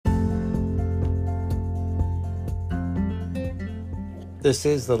This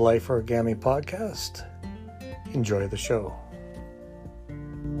is the Life Origami Podcast. Enjoy the show.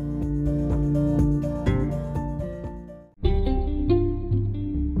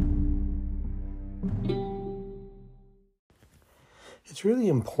 It's really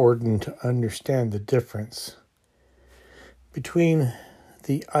important to understand the difference between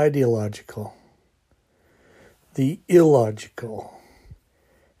the ideological, the illogical,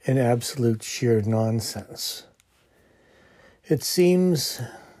 and absolute sheer nonsense. It seems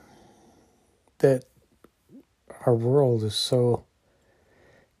that our world is so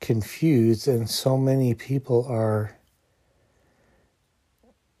confused and so many people are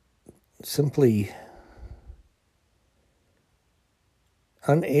simply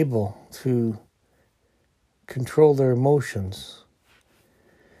unable to control their emotions.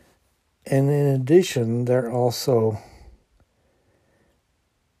 And in addition, they're also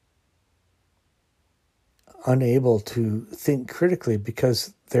unable to think critically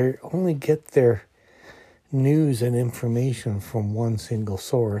because they only get their news and information from one single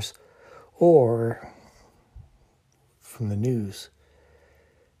source or from the news.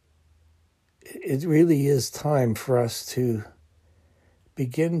 It really is time for us to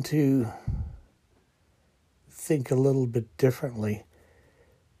begin to think a little bit differently,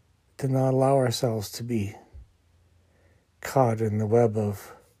 to not allow ourselves to be caught in the web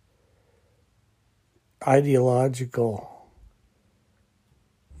of ideological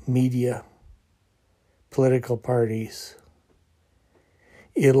media, political parties,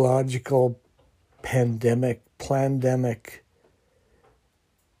 illogical plandemic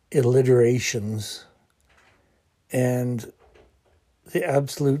alliterations, and the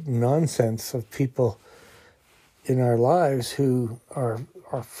absolute nonsense of people in our lives who are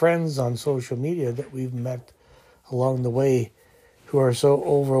our friends on social media that we've met along the way, who are so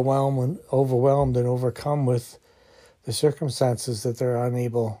overwhelmed and overcome with the circumstances that they're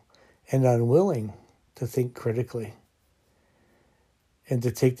unable and unwilling to think critically and to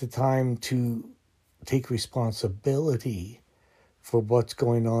take the time to take responsibility for what's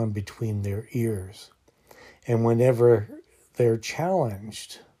going on between their ears. And whenever they're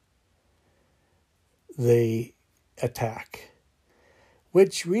challenged, they attack,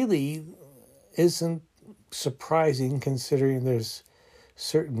 which really isn't surprising considering there's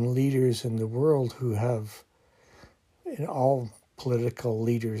certain leaders in the world who have, and all political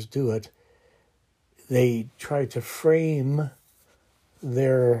leaders do it, they try to frame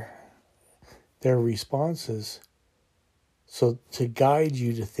their responses so to guide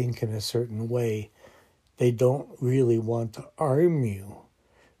you to think in a certain way. They don't really want to arm you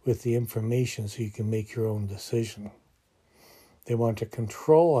with the information so you can make your own decision. They want to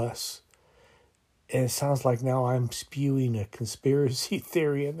control us. And it sounds like now I'm spewing a conspiracy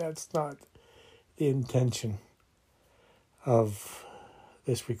theory, and that's not the intention of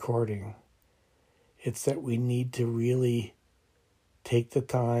this recording. It's that we need to really take the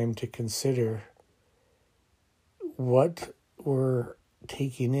time to consider what we're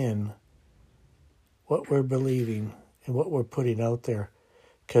taking in, what we're believing, and what we're putting out there.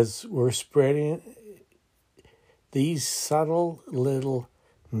 Because we're spreading these subtle little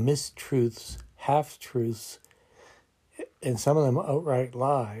mistruths, half-truths, and some of them outright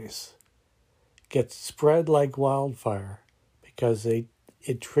lies, get spread like wildfire because it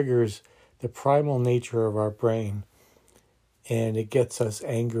triggers the primal nature of our brain, and it gets us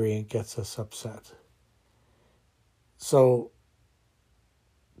angry and gets us upset. So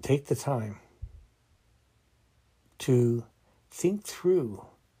take the time to think through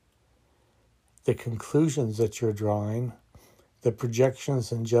the conclusions that you're drawing, the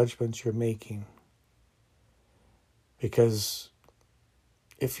projections and judgments you're making. Because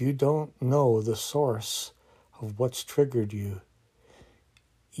if you don't know the source of what's triggered you,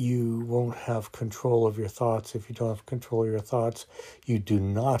 you won't have control of your thoughts. If you don't have control of your thoughts, you do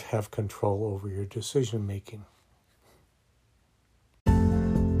not have control over your decision making.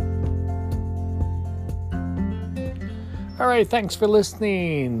 All right, thanks for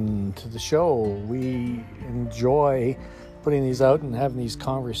listening to the show. We enjoy putting these out and having these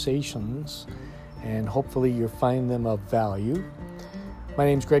conversations, and hopefully you find them of value. My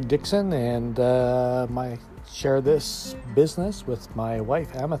name's Greg Dixon, and I share this business with my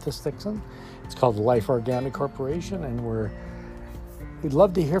wife, Amethyst Dixon. It's called Life Origami Corporation, and we'd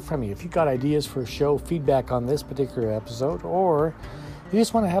love to hear from you. If you've got ideas for a show, feedback on this particular episode, or you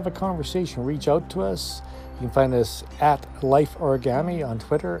just want to have a conversation, reach out to us. You can find us at Life Origami on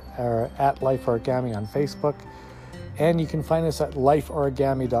Twitter or at Life Origami on Facebook. And you can find us at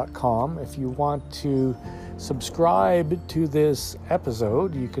lifeorigami.com. If you want to subscribe to this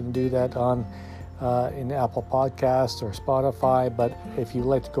episode, you can do that on in Apple Podcasts or Spotify. But if you'd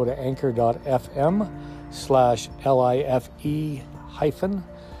like to go to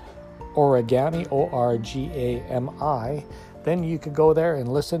anchor.fm/LIFE-origami, ORGAMI, then you can go there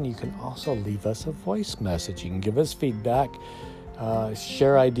and listen. You can also leave us a voice message. You can give us feedback,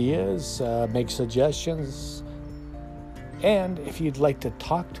 share ideas, make suggestions. And if you'd like to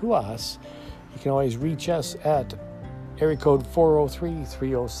talk to us, you can always reach us at area code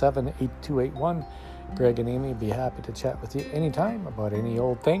 403-307-8281. Greg and Amy will be happy to chat with you anytime about any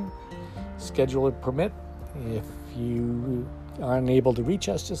old thing. Schedule would permit. If you are unable to reach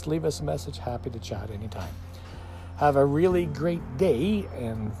us, just leave us a message. Happy to chat anytime. Have a really great day,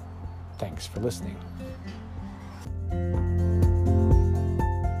 and thanks for listening.